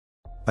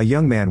A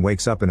young man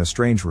wakes up in a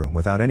strange room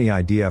without any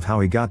idea of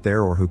how he got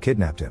there or who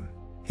kidnapped him.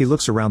 He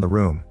looks around the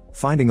room,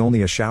 finding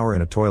only a shower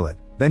and a toilet,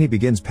 then he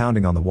begins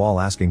pounding on the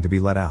wall asking to be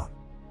let out.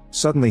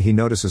 Suddenly he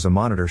notices a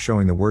monitor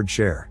showing the word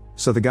share,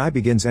 so the guy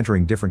begins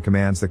entering different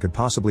commands that could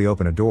possibly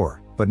open a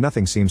door, but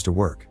nothing seems to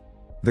work.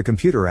 The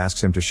computer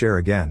asks him to share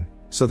again,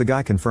 so the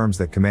guy confirms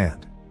that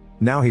command.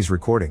 Now he's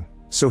recording,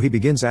 so he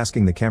begins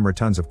asking the camera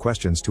tons of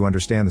questions to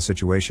understand the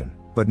situation,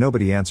 but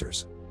nobody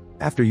answers.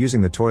 After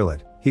using the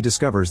toilet, he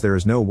discovers there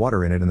is no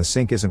water in it and the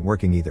sink isn't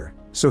working either,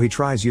 so he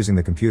tries using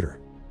the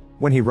computer.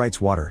 When he writes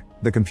water,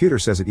 the computer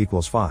says it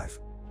equals 5.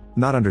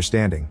 Not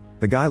understanding,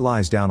 the guy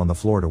lies down on the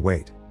floor to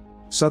wait.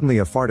 Suddenly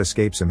a fart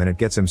escapes him and it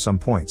gets him some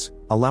points,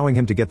 allowing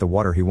him to get the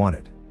water he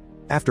wanted.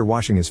 After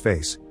washing his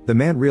face, the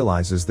man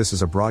realizes this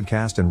is a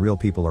broadcast and real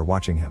people are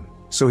watching him,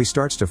 so he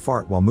starts to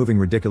fart while moving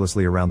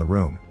ridiculously around the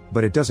room,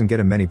 but it doesn't get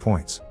him many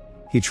points.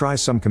 He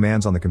tries some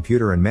commands on the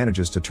computer and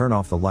manages to turn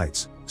off the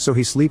lights, so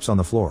he sleeps on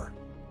the floor.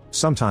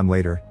 Sometime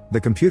later,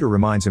 the computer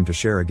reminds him to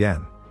share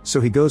again,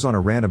 so he goes on a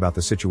rant about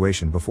the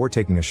situation before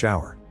taking a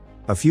shower.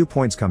 A few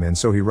points come in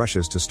so he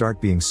rushes to start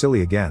being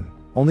silly again,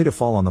 only to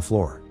fall on the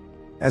floor.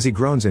 As he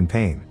groans in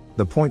pain,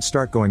 the points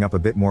start going up a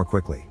bit more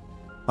quickly.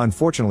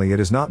 Unfortunately it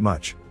is not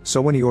much,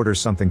 so when he orders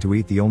something to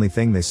eat the only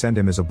thing they send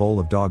him is a bowl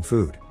of dog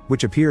food,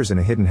 which appears in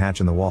a hidden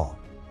hatch in the wall.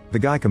 The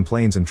guy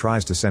complains and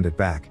tries to send it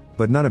back,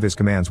 but none of his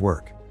commands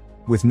work.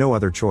 With no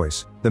other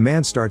choice, the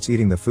man starts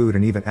eating the food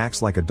and even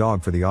acts like a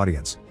dog for the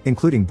audience,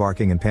 including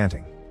barking and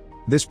panting.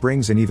 This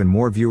brings in even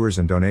more viewers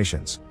and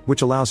donations,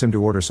 which allows him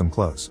to order some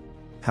clothes.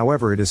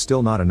 However, it is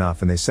still not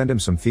enough and they send him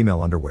some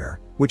female underwear,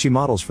 which he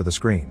models for the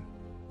screen.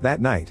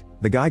 That night,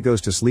 the guy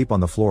goes to sleep on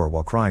the floor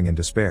while crying in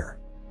despair.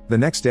 The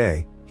next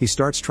day, he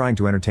starts trying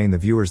to entertain the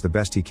viewers the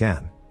best he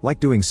can, like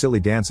doing silly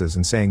dances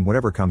and saying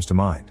whatever comes to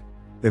mind.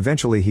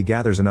 Eventually he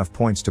gathers enough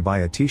points to buy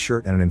a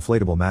t-shirt and an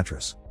inflatable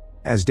mattress.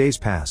 As days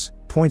pass,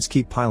 points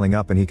keep piling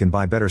up and he can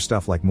buy better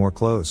stuff like more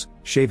clothes,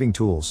 shaving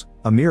tools,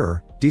 a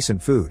mirror,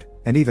 decent food,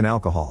 and even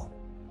alcohol.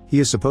 He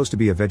is supposed to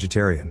be a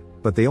vegetarian,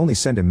 but they only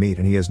send him meat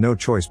and he has no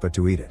choice but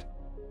to eat it.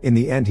 In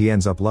the end he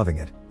ends up loving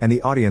it, and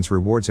the audience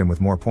rewards him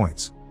with more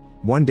points.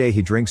 One day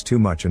he drinks too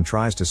much and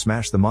tries to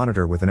smash the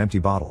monitor with an empty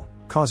bottle,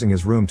 causing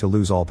his room to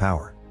lose all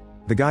power.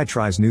 The guy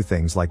tries new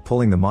things like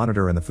pulling the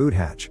monitor and the food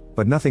hatch,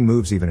 but nothing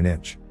moves even an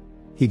inch.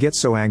 He gets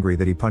so angry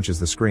that he punches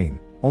the screen,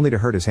 only to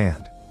hurt his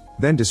hand.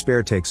 Then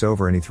despair takes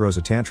over and he throws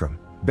a tantrum,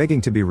 begging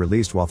to be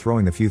released while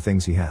throwing the few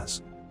things he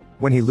has.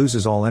 When he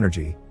loses all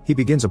energy, he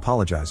begins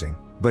apologizing,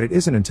 but it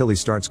isn't until he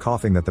starts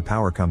coughing that the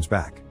power comes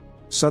back.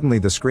 Suddenly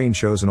the screen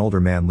shows an older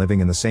man living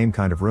in the same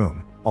kind of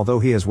room, although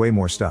he has way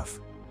more stuff.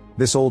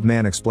 This old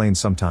man explains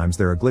sometimes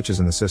there are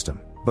glitches in the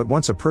system, but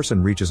once a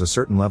person reaches a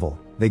certain level,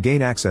 they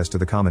gain access to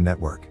the common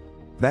network.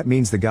 That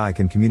means the guy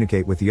can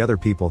communicate with the other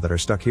people that are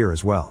stuck here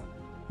as well.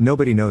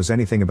 Nobody knows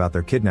anything about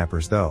their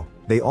kidnappers though,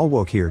 they all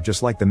woke here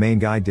just like the main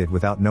guy did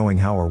without knowing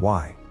how or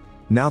why.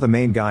 Now the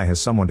main guy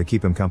has someone to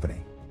keep him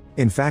company.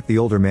 In fact, the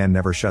older man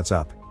never shuts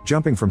up,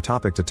 jumping from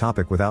topic to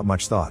topic without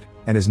much thought,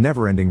 and his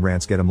never-ending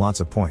rants get him lots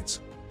of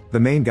points. The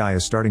main guy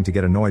is starting to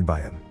get annoyed by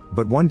him,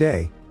 but one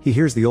day, he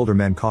hears the older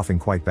man coughing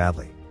quite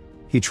badly.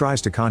 He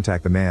tries to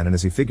contact the man and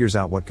as he figures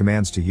out what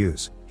commands to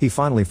use, he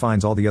finally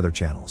finds all the other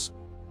channels.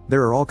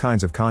 There are all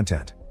kinds of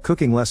content,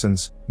 cooking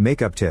lessons,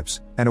 makeup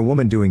tips, and a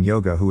woman doing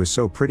yoga who is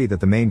so pretty that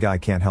the main guy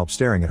can't help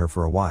staring at her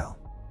for a while.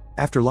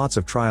 After lots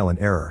of trial and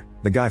error,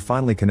 the guy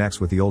finally connects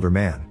with the older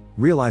man,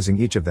 realizing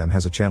each of them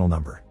has a channel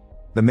number.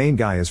 The main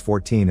guy is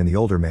 14 and the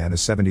older man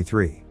is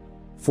 73.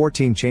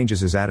 14 changes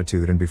his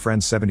attitude and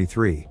befriends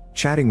 73,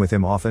 chatting with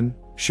him often,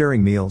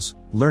 sharing meals,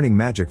 learning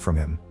magic from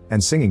him,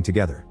 and singing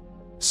together.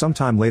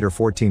 Sometime later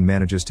 14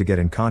 manages to get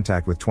in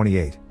contact with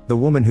 28, the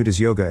woman who does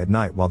yoga at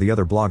night while the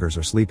other bloggers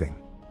are sleeping.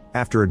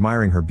 After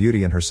admiring her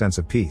beauty and her sense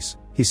of peace,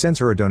 he sends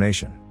her a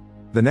donation.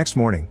 The next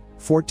morning,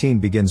 14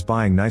 begins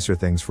buying nicer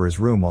things for his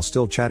room while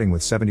still chatting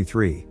with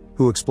 73,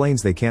 who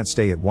explains they can't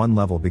stay at one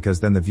level because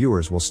then the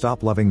viewers will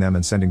stop loving them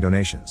and sending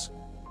donations.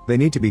 They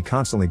need to be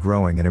constantly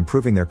growing and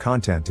improving their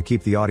content to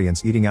keep the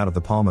audience eating out of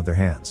the palm of their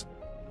hands.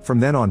 From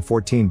then on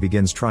 14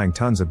 begins trying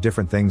tons of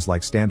different things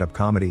like stand-up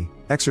comedy,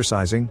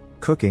 exercising,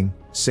 cooking,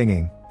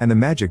 singing, and the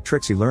magic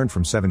tricks he learned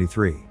from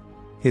 73.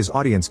 His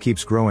audience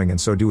keeps growing and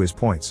so do his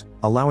points,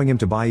 allowing him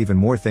to buy even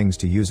more things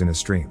to use in his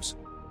streams.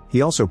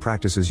 He also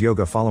practices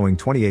yoga following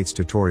 28's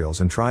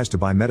tutorials and tries to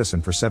buy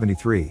medicine for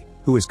 73,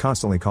 who is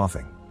constantly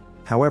coughing.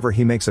 However,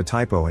 he makes a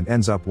typo and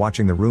ends up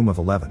watching the room of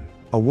 11,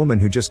 a woman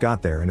who just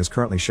got there and is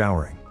currently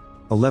showering.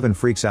 11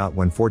 freaks out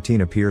when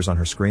 14 appears on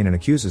her screen and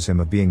accuses him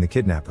of being the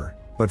kidnapper,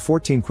 but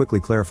 14 quickly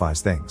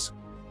clarifies things.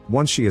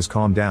 Once she is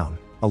calmed down,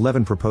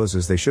 11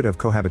 proposes they should have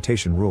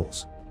cohabitation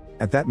rules.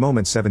 At that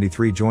moment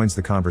 73 joins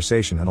the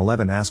conversation and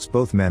 11 asks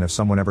both men if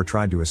someone ever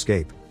tried to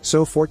escape,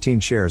 so 14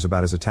 shares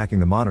about his attacking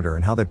the monitor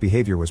and how that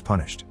behavior was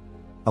punished.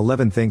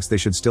 11 thinks they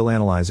should still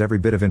analyze every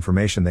bit of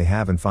information they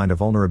have and find a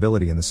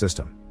vulnerability in the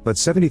system, but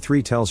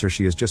 73 tells her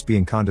she is just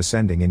being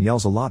condescending and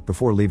yells a lot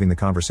before leaving the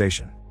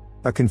conversation.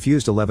 A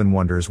confused 11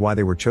 wonders why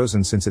they were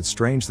chosen since it's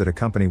strange that a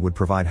company would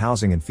provide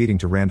housing and feeding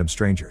to random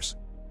strangers.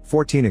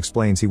 14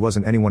 explains he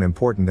wasn't anyone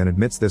important and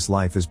admits this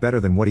life is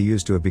better than what he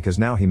used to have because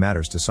now he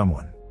matters to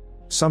someone.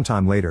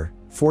 Sometime later,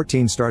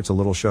 14 starts a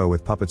little show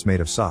with puppets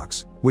made of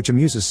socks, which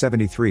amuses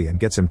 73 and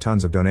gets him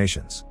tons of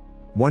donations.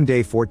 One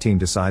day 14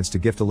 decides to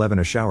gift 11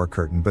 a shower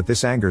curtain, but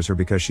this angers her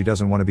because she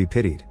doesn't want to be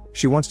pitied,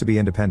 she wants to be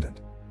independent.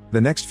 The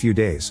next few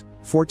days,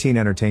 14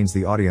 entertains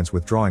the audience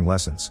with drawing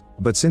lessons,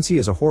 but since he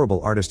is a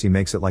horrible artist he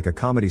makes it like a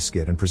comedy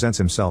skit and presents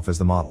himself as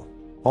the model.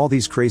 All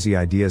these crazy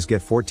ideas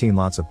get 14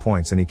 lots of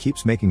points and he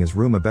keeps making his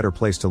room a better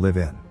place to live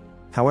in.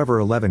 However,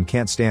 11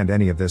 can't stand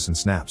any of this and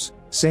snaps,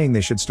 saying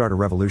they should start a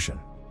revolution.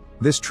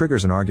 This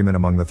triggers an argument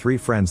among the three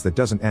friends that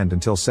doesn't end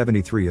until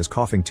 73 is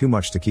coughing too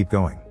much to keep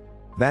going.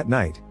 That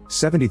night,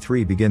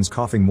 73 begins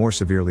coughing more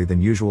severely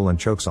than usual and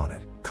chokes on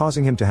it,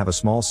 causing him to have a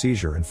small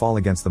seizure and fall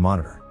against the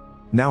monitor.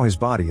 Now his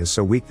body is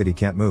so weak that he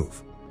can't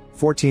move.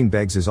 14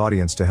 begs his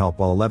audience to help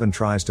while 11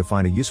 tries to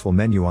find a useful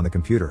menu on the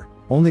computer,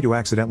 only to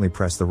accidentally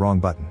press the wrong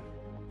button.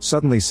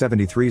 Suddenly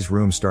 73's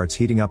room starts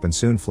heating up and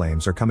soon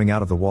flames are coming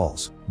out of the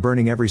walls,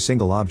 burning every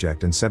single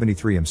object and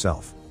 73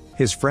 himself.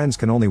 His friends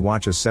can only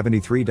watch as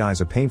 73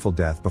 dies a painful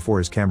death before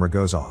his camera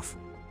goes off.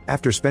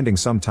 After spending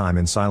some time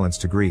in silence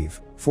to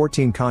grieve,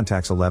 14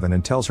 contacts 11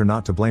 and tells her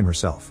not to blame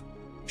herself.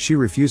 She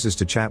refuses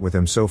to chat with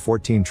him, so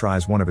 14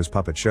 tries one of his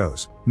puppet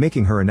shows,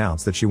 making her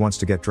announce that she wants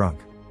to get drunk.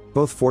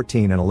 Both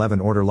 14 and 11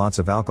 order lots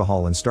of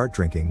alcohol and start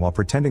drinking while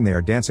pretending they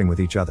are dancing with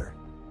each other.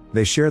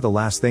 They share the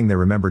last thing they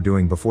remember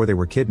doing before they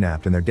were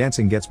kidnapped and their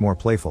dancing gets more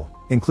playful,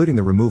 including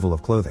the removal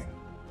of clothing.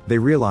 They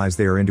realize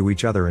they are into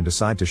each other and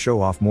decide to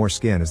show off more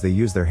skin as they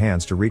use their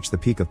hands to reach the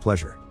peak of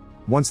pleasure.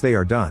 Once they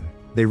are done,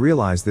 they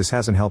realize this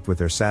hasn't helped with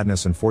their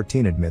sadness and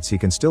 14 admits he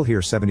can still hear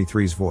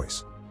 73's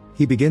voice.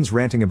 He begins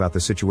ranting about the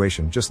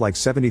situation just like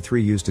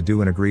 73 used to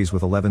do and agrees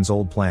with 11's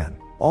old plan.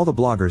 All the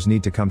bloggers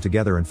need to come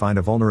together and find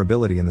a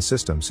vulnerability in the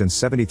system since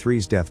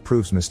 73's death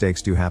proves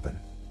mistakes do happen.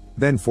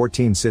 Then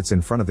 14 sits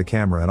in front of the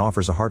camera and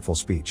offers a heartful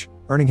speech,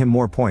 earning him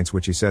more points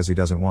which he says he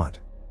doesn't want.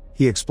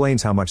 He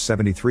explains how much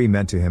 73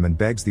 meant to him and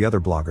begs the other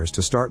bloggers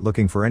to start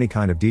looking for any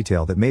kind of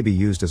detail that may be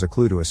used as a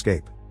clue to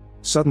escape.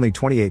 Suddenly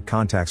 28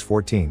 contacts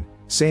 14,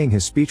 saying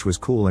his speech was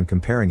cool and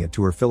comparing it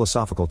to her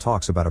philosophical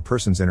talks about a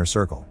person's inner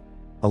circle.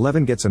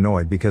 11 gets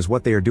annoyed because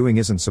what they are doing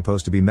isn't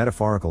supposed to be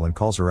metaphorical and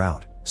calls her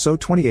out, so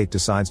 28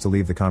 decides to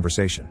leave the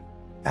conversation.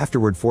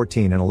 Afterward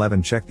 14 and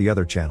 11 check the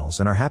other channels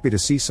and are happy to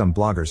see some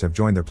bloggers have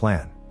joined their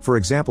plan. For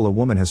example, a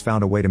woman has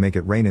found a way to make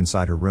it rain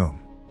inside her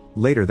room.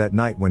 Later that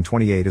night when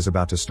 28 is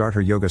about to start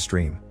her yoga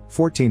stream,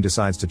 14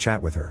 decides to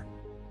chat with her.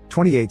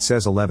 28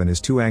 says 11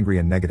 is too angry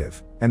and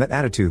negative, and that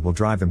attitude will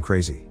drive them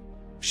crazy.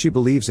 She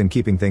believes in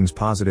keeping things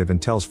positive and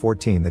tells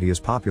 14 that he is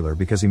popular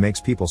because he makes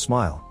people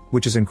smile,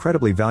 which is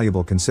incredibly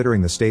valuable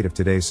considering the state of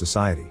today's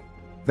society.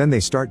 Then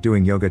they start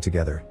doing yoga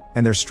together,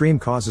 and their stream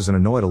causes an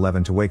annoyed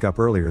 11 to wake up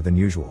earlier than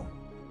usual.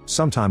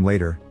 Sometime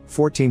later,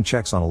 14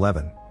 checks on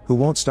 11, who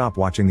won't stop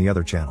watching the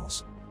other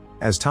channels.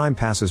 As time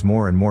passes,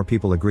 more and more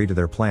people agree to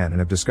their plan and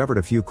have discovered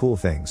a few cool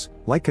things,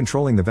 like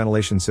controlling the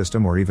ventilation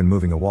system or even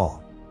moving a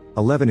wall.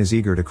 11 is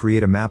eager to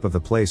create a map of the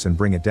place and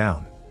bring it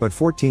down, but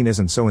 14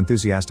 isn't so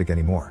enthusiastic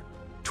anymore.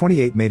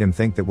 28 made him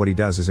think that what he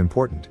does is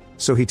important,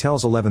 so he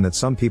tells 11 that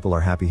some people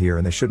are happy here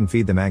and they shouldn't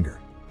feed them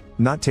anger.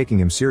 Not taking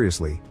him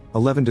seriously,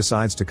 11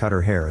 decides to cut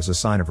her hair as a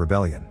sign of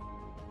rebellion.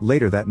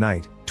 Later that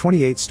night,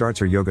 28 starts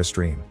her yoga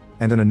stream,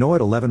 and an annoyed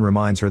 11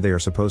 reminds her they are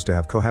supposed to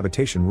have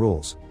cohabitation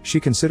rules.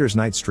 She considers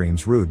night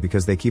streams rude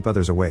because they keep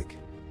others awake.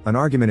 An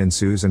argument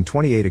ensues and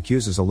 28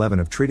 accuses 11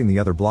 of treating the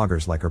other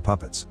bloggers like her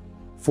puppets.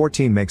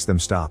 14 makes them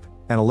stop,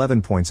 and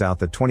 11 points out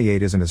that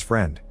 28 isn't his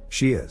friend,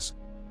 she is.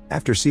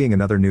 After seeing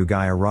another new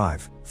guy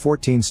arrive,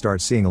 14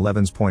 starts seeing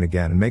 11's point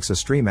again and makes a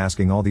stream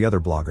asking all the other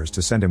bloggers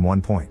to send him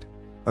 1 point.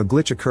 A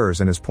glitch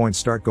occurs and his points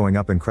start going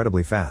up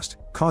incredibly fast,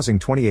 causing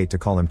 28 to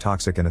call him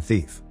toxic and a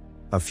thief.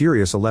 A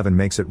furious 11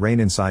 makes it rain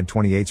inside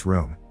 28's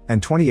room,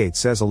 and 28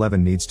 says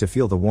 11 needs to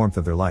feel the warmth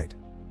of their light.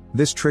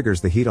 This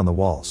triggers the heat on the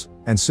walls,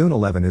 and soon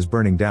 11 is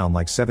burning down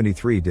like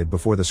 73 did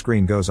before the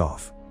screen goes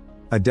off.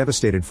 A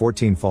devastated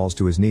 14 falls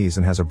to his knees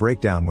and has a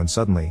breakdown when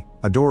suddenly,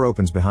 a door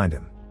opens behind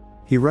him.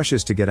 He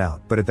rushes to get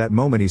out, but at that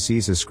moment he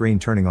sees his screen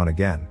turning on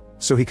again,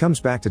 so he comes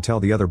back to tell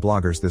the other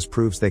bloggers this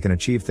proves they can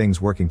achieve things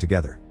working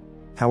together.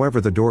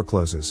 However, the door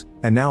closes,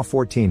 and now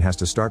 14 has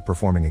to start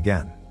performing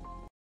again.